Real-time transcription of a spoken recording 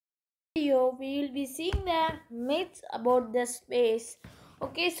Video we will be seeing the myths about the space.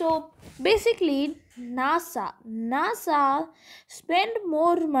 Okay, so basically NASA spent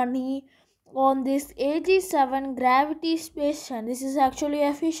more money on this AG-7 gravity station. This is actually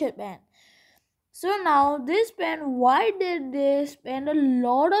a fisher pen. So now this pen, why did they spend a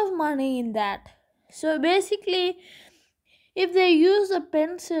lot of money in that? So basically, if they use a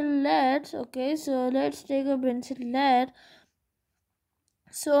pencil lead, okay, so let's take a pencil lead.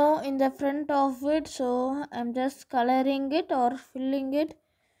 So in the front of it, so I'm just coloring it or filling it.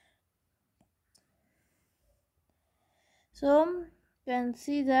 So you can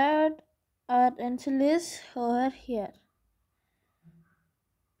see that our pencil is over here.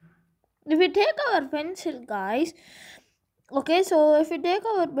 If we take our pencil, guys, okay, so if we take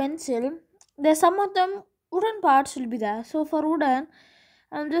our pencil, there's some of them wooden parts will be there. So for wooden,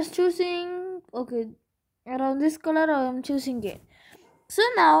 I'm just choosing, okay, around this color I'm choosing it. So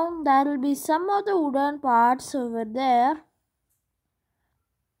now there will be some of the wooden parts over there.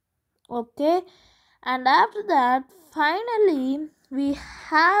 Okay, and after that finally we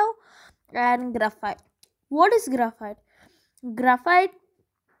have and graphite. What is graphite? Graphite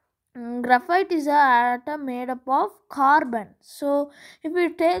graphite is a atom made up of carbon. So if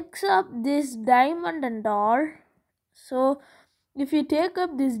it takes up this diamond and all, so if you take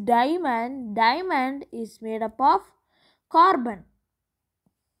up this diamond is made up of carbon.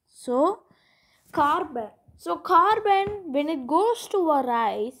 So carbon, when it goes to our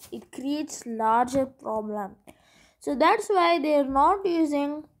eyes, it creates larger problem. So that's why they are not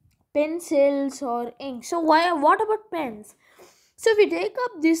using pencils or ink. So what about pens? So if we take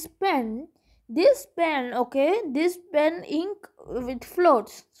up this pen, this pen ink, it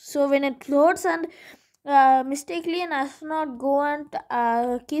floats. So when it floats and mistakenly an astronaut go and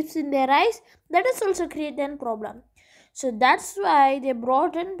keeps in their eyes, that is also create a problem. So that's why they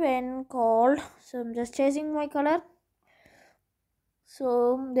brought in pen called, so I'm just chasing my color.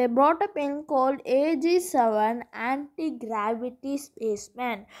 So they brought a pen called AG-7 anti-gravity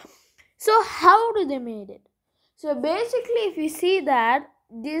spaceman. So how do they made it? So basically if you see that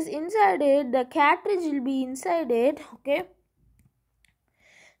this inside it, the cartridge will be inside it, okay.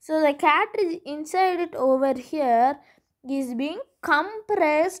 So the cartridge inside it over here is being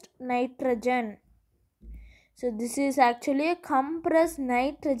compressed nitrogen. So this is actually a compressed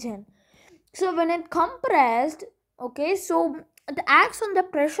nitrogen. So when it compressed, okay, so it acts on the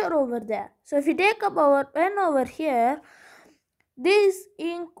pressure over there. So if you take up our pen over here, this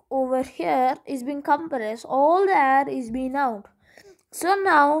ink over here is being compressed. All the air is being out. So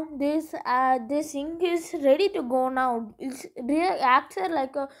now this ink is ready to go now. It's acts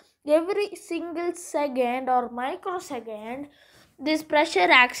like every single second or microsecond, this pressure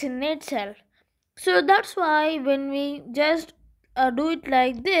acts in itself. So that's why when we just do it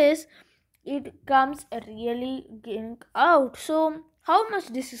like this, it comes really getting out. So how much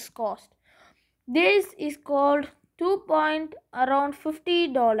this is cost? This is called 2 point around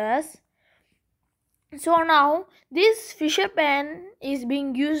 $50. So now this fisher pen is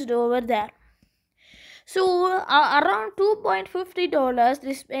being used over there. So around $2.50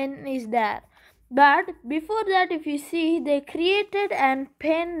 this pen is there. But before that, if you see, they created a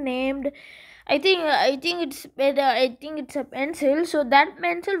pen named, I think it's a pencil. So that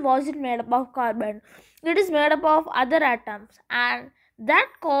pencil wasn't made up of carbon. It is made up of other atoms, and that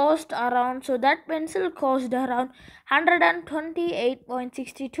cost around, so that pencil cost around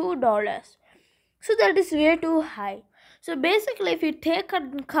 $128.62. So that is way too high. So basically, if you take a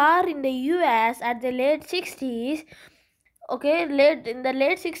car in the US at the late 60s, okay, in the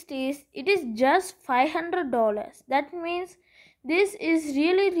late 60s, it is just $500. That means this is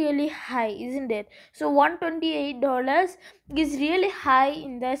really high, isn't it? So $128 is really high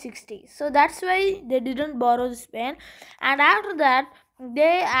in the 60s. So that's why they didn't borrow this pen, and after that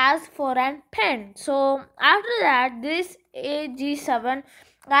they asked for an pen. So after that, this AG-7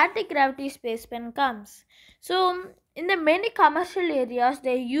 anti-gravity space pen comes. So in the many commercial areas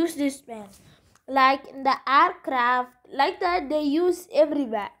they use this pen, like in the aircraft, like that they use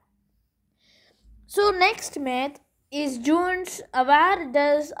everywhere. So next myth is June's, where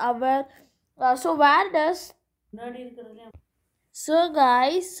does our where does, so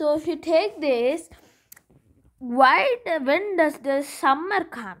guys, so if you take this, when does the summer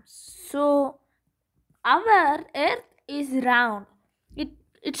come? So our earth is round,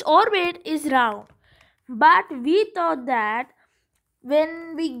 its orbit is round, but we thought that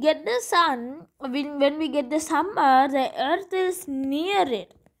when we get the sun, when we get the summer, the earth is near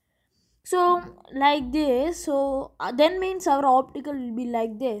it. So like this, so then means our optical will be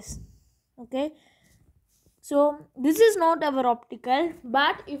like this, okay. So this is not our optical,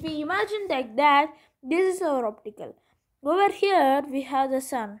 but if we imagine like that, this is our optical. Over here we have the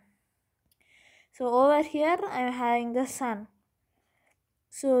sun. So over here I am having the sun.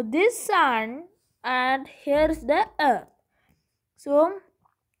 So this sun, and here's the earth. So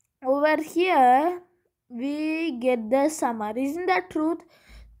over here we get the summer. Isn't that truth?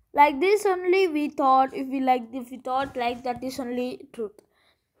 Like this only we thought, if we thought like that is only truth.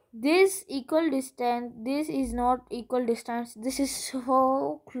 This equal distance, this is not equal distance, this is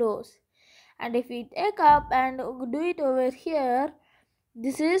so close. And if we take up and do it over here,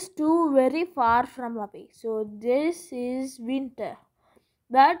 this is too very far from away. So this is winter,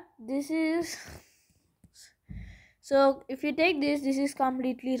 but this is, so if you take this is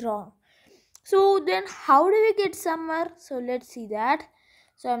completely wrong. So then how do we get summer? So let's see that.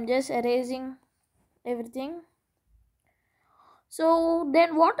 So I'm just erasing everything. So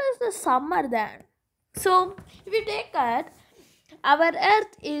then what is the summer then? So if you take that, our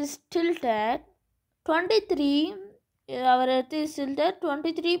earth is tilted 23, our earth is tilted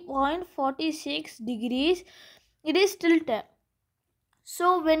 23.46 degrees. It is tilted.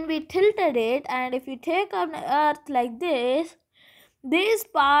 So when we tilted it, and if you take an earth like this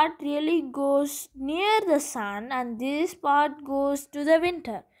part really goes near the sun and this part goes to the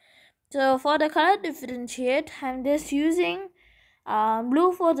winter. So for the color differentiate, I'm just using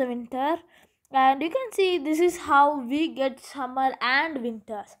blue for the winter, and you can see this is how we get summer and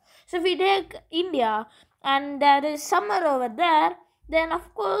winters. So if we take India and there is summer over there, then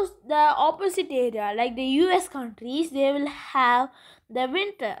of course the opposite area like the US countries, they will have the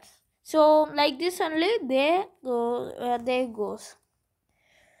winters. So like this only they go where they goes.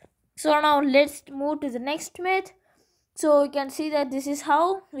 So now let's move to the next myth. So you can see that this is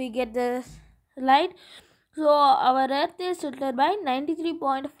how we get the light. So our earth is tilted by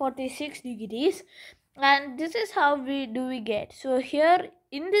 93.46 degrees, and this is how we get. So here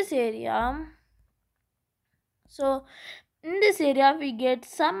in this area, we get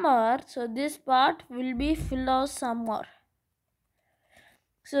summer. So this part will be full of summer.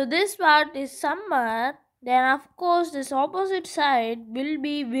 So this part is summer. Then of course this opposite side will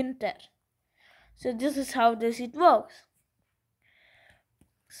be winter. So this is how it works.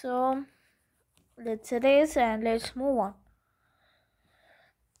 So let's erase and let's move on.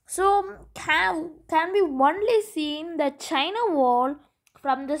 So can we only see the China wall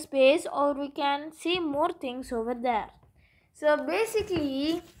from the space, or we can see more things over there? So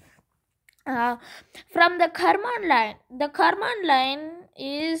basically from the Karman line, the Karman line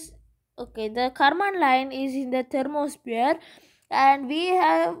is in the thermosphere, and we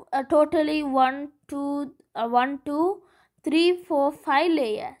have totally 1 2 3 4 5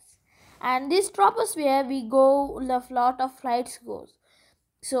 layers, and this troposphere we go the lot of flights goes.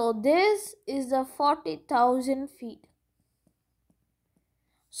 So this is the 40,000 feet.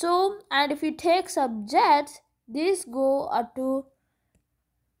 So and if you take subjects, this go up to,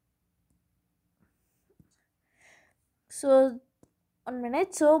 so 1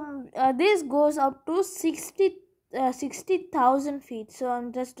 minute, so this goes up to 60,000 feet. So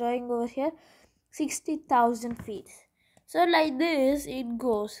I'm just drawing over here 60,000 feet. So like this it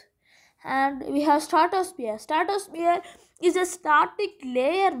goes. And we have stratosphere. Stratosphere is a static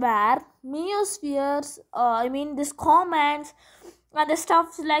layer where meospheres, this comets and the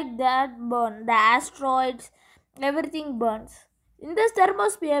stuffs like that burn. The asteroids, everything burns. In this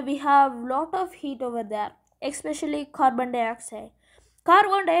thermosphere, we have lot of heat over there, especially carbon dioxide.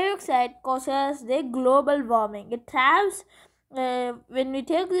 Carbon dioxide causes the global warming. It traps, when we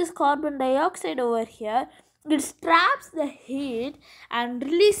take this carbon dioxide over here, it traps the heat and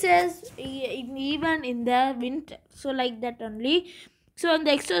releases even in the winter. So like that only. So in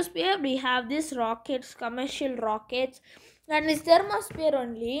the exosphere we have these rockets, commercial rockets, and in thermosphere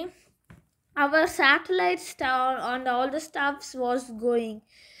only our satellites on all the stuffs was going.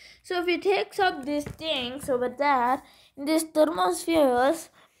 So if we take up these things over there in these thermospheres,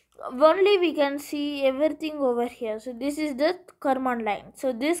 only we can see everything over here. So this is the Karman line.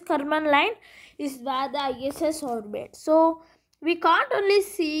 So this Karman line is where the ISS orbit. So we can't only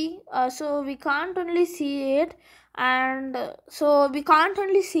see it, and so we can't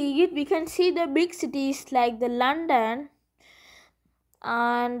only see it, we can see the big cities like the London,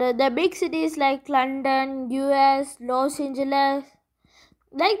 and the big cities like London, US, Los Angeles,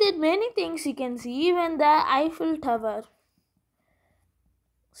 like that many things you can see, even the Eiffel Tower.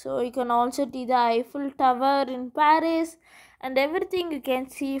 So you can also see the Eiffel Tower in Paris, and everything you can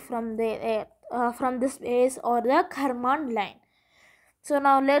see from the from the space or the Karman line. So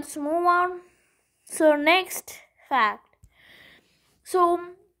now let's move on. So next fact. So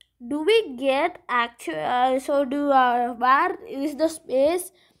do we get actual where is the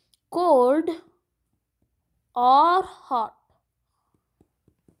space cold or hot?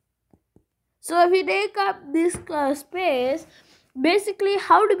 So if we take up this space, basically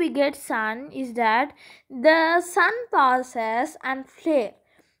how do we get sun is that the sun passes and flare.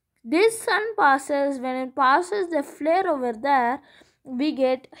 This sun passes, when it passes the flare over there, we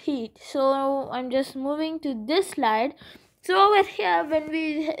get heat. So I'm just moving to this slide. So over here, when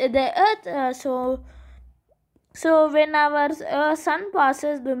the earth so when our sun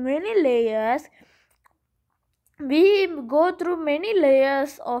passes the many layers, we go through many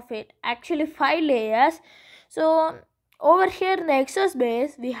layers of it, actually 5 layers. So over here in the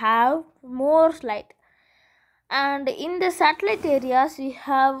exospace we have more light, and in the satellite areas we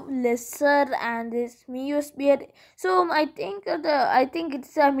have lesser and this meosphere. So I think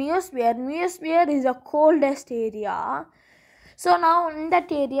it's a meosphere is the coldest area. So now in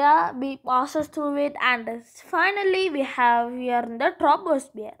that area we passes through it, and finally we are in the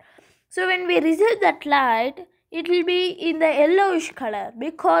troposphere. So when we receive that light, it will be in the yellowish color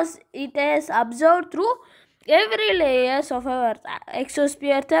because it is absorbed through every layers of our Earth: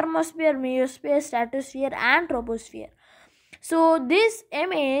 exosphere, thermosphere, meosphere, stratosphere and troposphere. So this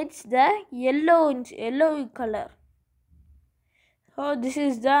emits the yellow color. So this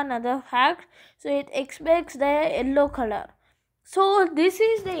is the another fact. So it expects the yellow color. So this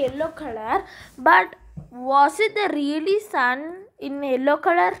is the yellow color, but was it the really sun in yellow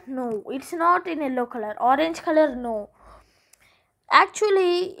color? No, it's not in yellow color. Orange color? No.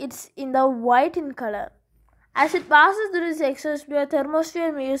 Actually, it's in the white in color. As it passes through this exosphere,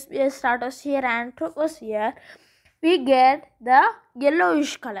 thermosphere, meosphere, stratosphere and troposphere, we get the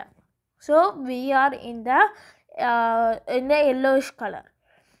yellowish color. So we are in the yellowish color.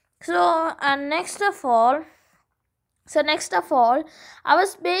 So next of all, our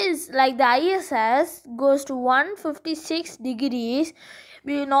space, like the ISS, goes to 156 degrees.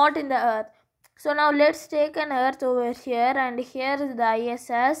 We are not in the Earth. So now let's take an Earth over here, and here is the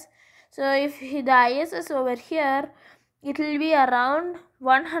ISS. So if the ISS over here, it will be around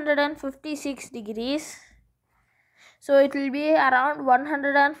 156 degrees. So it will be around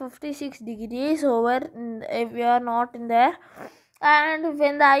 156 degrees over if we are not in there. And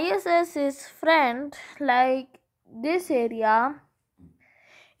when the ISS is front, like this area,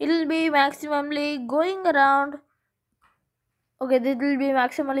 it will be maximally going around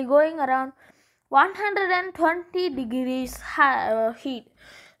 120 degrees heat.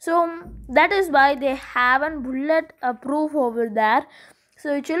 So that is why they have a bullet proof over there,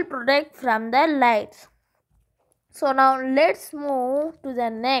 so it will protect from the lights. So now let's move to the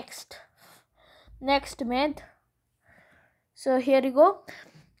next myth. So here you go.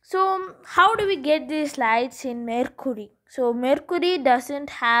 So how do we get these lights in Mercury? So Mercury doesn't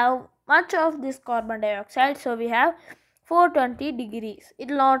have much of this carbon dioxide, so we have 420 degrees. It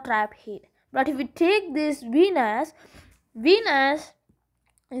will not trap heat. But if we take this Venus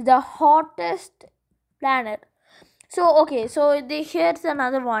is the hottest planet. So here's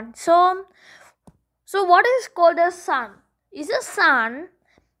another one. So what is called a sun? Is a sun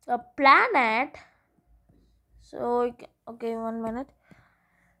a planet? So okay, 1 minute.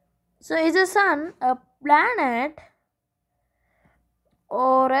 So is the sun a planet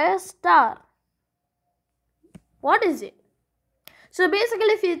or a star? What is it? So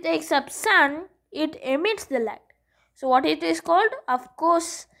basically, if you take sub sun, it emits the light. So what it is called? Of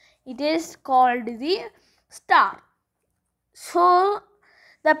course, it is called the star. So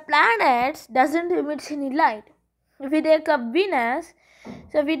the planets doesn't emit any light. If we take up Venus,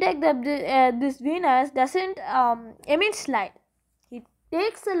 this Venus doesn't emit light. It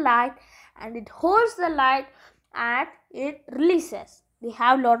takes the light and it holds the light and it releases. We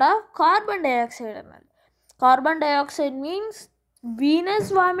have a lot of carbon dioxide in it. Carbon dioxide means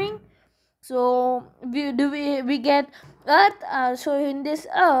Venus warming. So we get Earth. So in this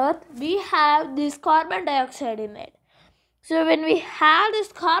Earth we have this carbon dioxide in it. So when we have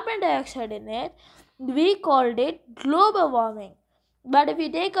this carbon dioxide in it, we called it global warming. But if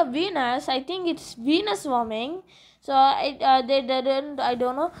you take a Venus, I think it's Venus warming. So I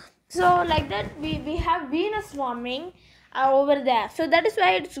don't know. So like that, we have Venus warming over there. So that is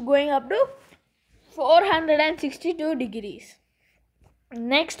why it's going up to 462 degrees.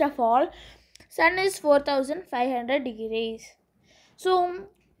 Next of all, sun is 4500 degrees. So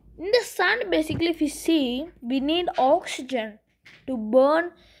in the sun, basically, if you see, we need oxygen to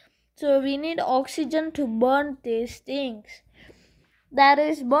burn. So we need oxygen to burn these things. That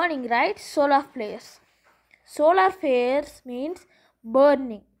is burning, right? Solar flares. Solar flares means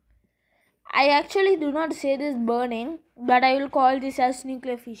burning. I actually do not say this burning, but I will call this as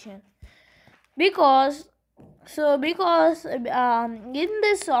nuclear fission, because in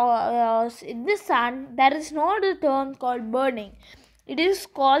this sun there is not a term called burning. It is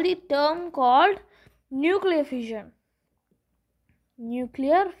called the term called nuclear fission.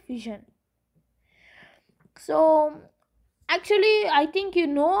 Nuclear fission. So actually, I think you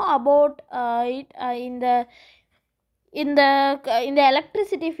know about it in the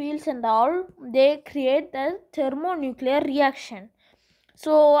electricity fields and all. They create the thermonuclear reaction.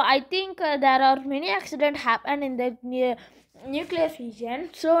 So I think there are many accidents happen in the nuclear fission.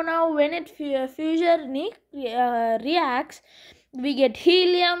 So now when it fusion reacts, we get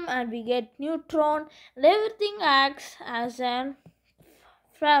helium and we get neutron, and everything acts as a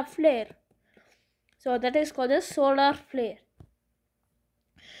flare. So that is called a solar flare.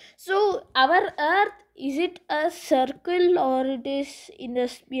 So our earth, is it a circle or it is in the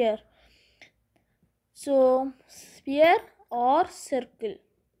sphere? So sphere or circle.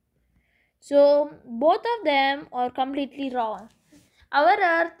 So both of them are completely wrong. Our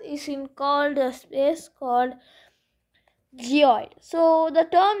earth is in called a space called geoid. So the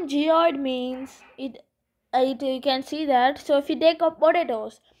term geoid means it you can see that. So if you take up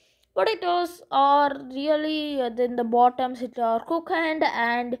potatoes are really in the bottoms it are cooked,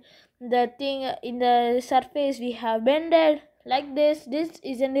 and the thing in the surface we have bended like this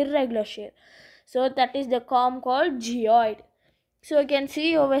is an irregular shape. So that is the term called geoid. So you can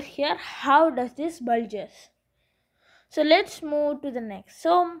see over here how does this bulges. So let's move to the next.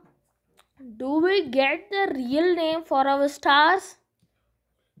 So do we get the real name for our stars?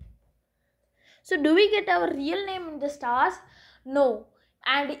 So do we get our real name in the stars? No.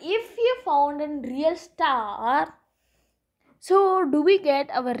 And if you found a real star, so do we get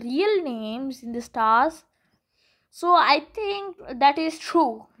our real names in the stars? So I think that is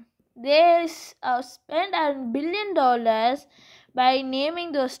true. They spent $1 billion by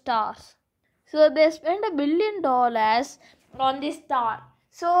naming those stars. So they spent $1 billion on this star.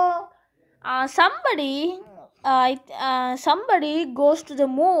 So somebody goes to the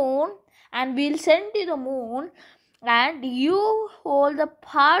moon and we'll send to the moon, and you hold the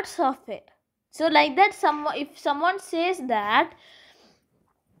parts of it. So like that, if someone says that,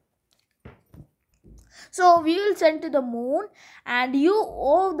 so we will send to the moon and you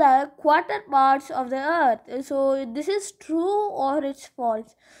owe the quarter parts of the earth. So this is true or it's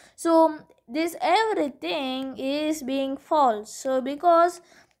false. So this everything is being false. So because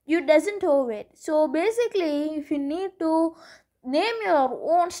you doesn't owe it. So basically, if you need to name your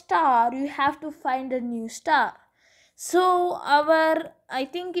own star, you have to find a new star. So I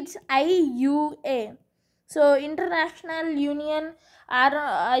think it's IUA. So International Union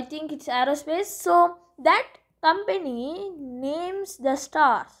I think it's aerospace. So that company names the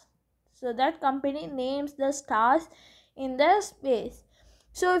stars. So that company names the stars in the space.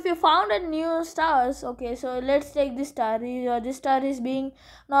 So if you found a new stars, okay, so let's take this star. This star is being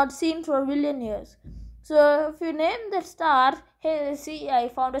not seen for a billion years. So if you name the star, hey, see, I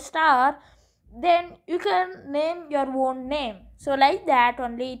found a star, then you can name your own name. So like that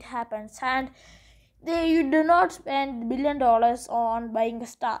only it happens, and you do not spend $1 billion on buying a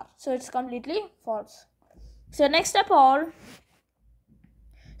star. So it's completely false. So next of all,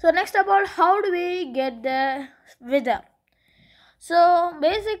 how do we get the weather? So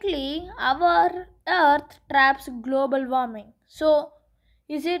basically, our earth traps global warming. So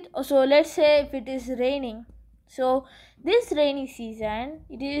let's say if it is raining, so this rainy season,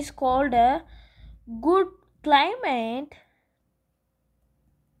 it is called a good climate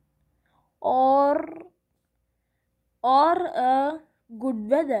or a good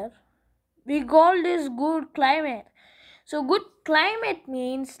weather. We call this good climate. So good climate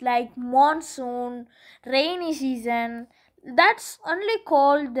means like monsoon, rainy season. That's only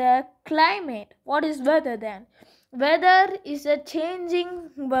called the climate. What is weather then? Weather is a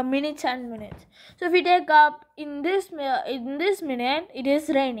changing by minutes and minutes. So if we take up in this minute it is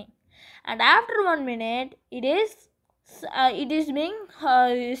raining, and after 1 minute it is being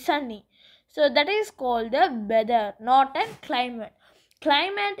sunny. So that is called the weather, not a climate.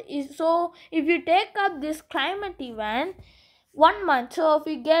 Climate is, so if you take up this climate event 1 month, so if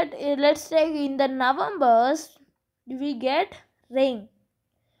we get let's say in the Novembers we get rain.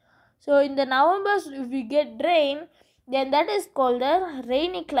 So in the Novembers if we get rain, then that is called the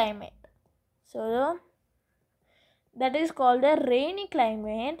rainy climate. So that is called the rainy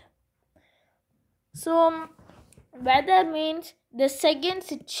climate. So weather means the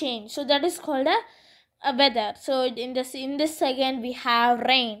seconds it change. So that is called a weather. So in this second we have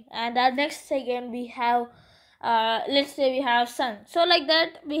rain, and the next second we have let's say we have sun. So like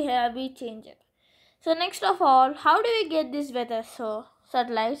that we change it. So next of all, how do we get this weather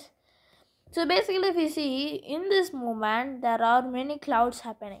satellites? So basically, if you see in this moment, there are many clouds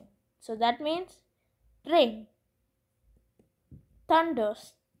happening. So that means rain,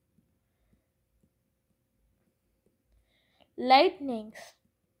 thunders, lightnings.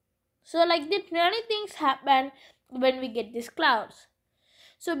 So like that, many things happen when we get these clouds.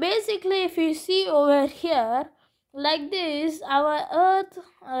 So basically, if you see over here, like this, our earth,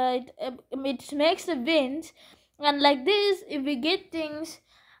 it makes the winds, and like this, if we get things,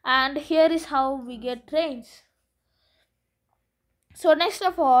 and here is how we get rains. So next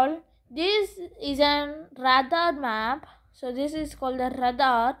of all, this is a radar map. So this is called the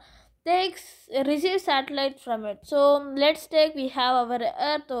radar. Receives satellite from it. So let's take, we have our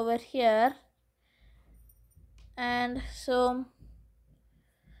earth over here, and so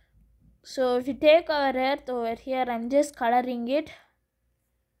if you take our earth over here, I'm just coloring it.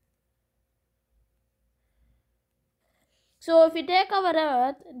 So if we take our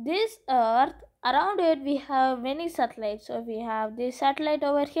earth, this earth, around it we have many satellites. So we have this satellite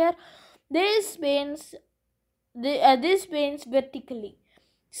over here. This spins vertically.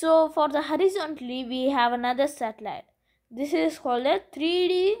 So for the horizontally, we have another satellite. This is called a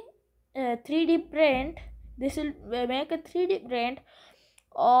 3D print. This will make a 3D print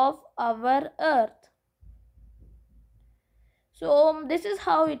of our earth. So this is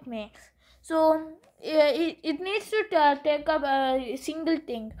how it makes. So it needs to take up a single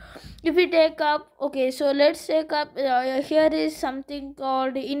thing. If we take up, okay, so let's take up, here is something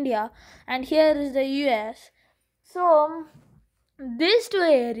called India, and here is the US. So these two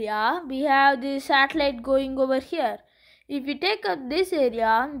area, we have the satellite going over here. If we take up this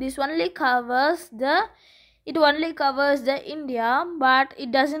area, this only covers the India, but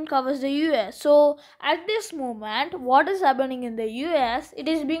it doesn't cover the US. So at this moment, what is happening in the US, it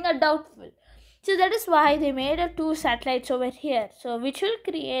is being a doubtful. So that is why they made a 2 satellites over here, so which will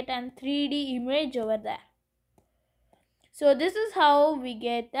create a 3D image over there. So this is how we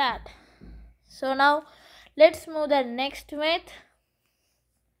get that. So now let's move the next myth.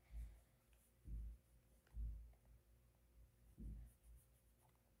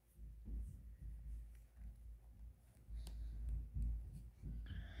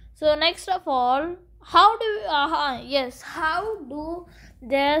 So next of all, how do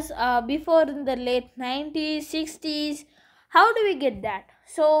there's before in the late 90s, 60s, how do we get that?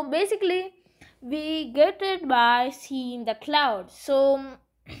 So basically, we get it by seeing the clouds. So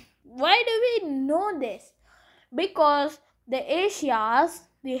why do we know this? Because the Asias,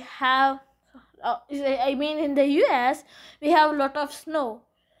 we have, in the US, we have a lot of snow,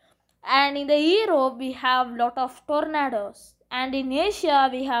 and in the Europe we have lot of tornadoes, and in Asia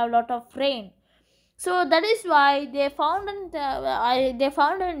we have lot of rain. So that is why they found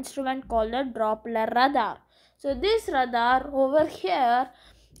an instrument called a Doppler radar. So this radar over here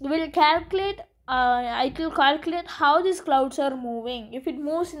will calculate how these clouds are moving. If it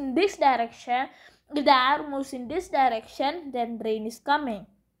moves in this direction, if the air moves in this direction, then rain is coming.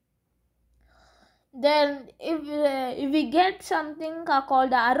 Then if we get something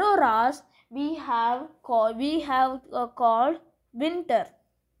called the auroras, we have called winter,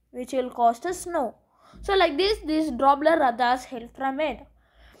 which will cause the snow. So like this, these Doppler radars help from it.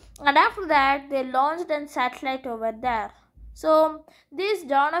 And after that, they launched a satellite over there. So this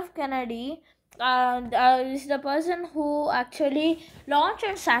John F. Kennedy is the person who actually launched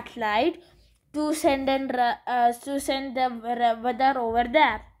a satellite to send the weather over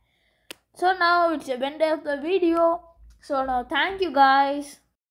there. So now it's the end of the video. So now thank you guys.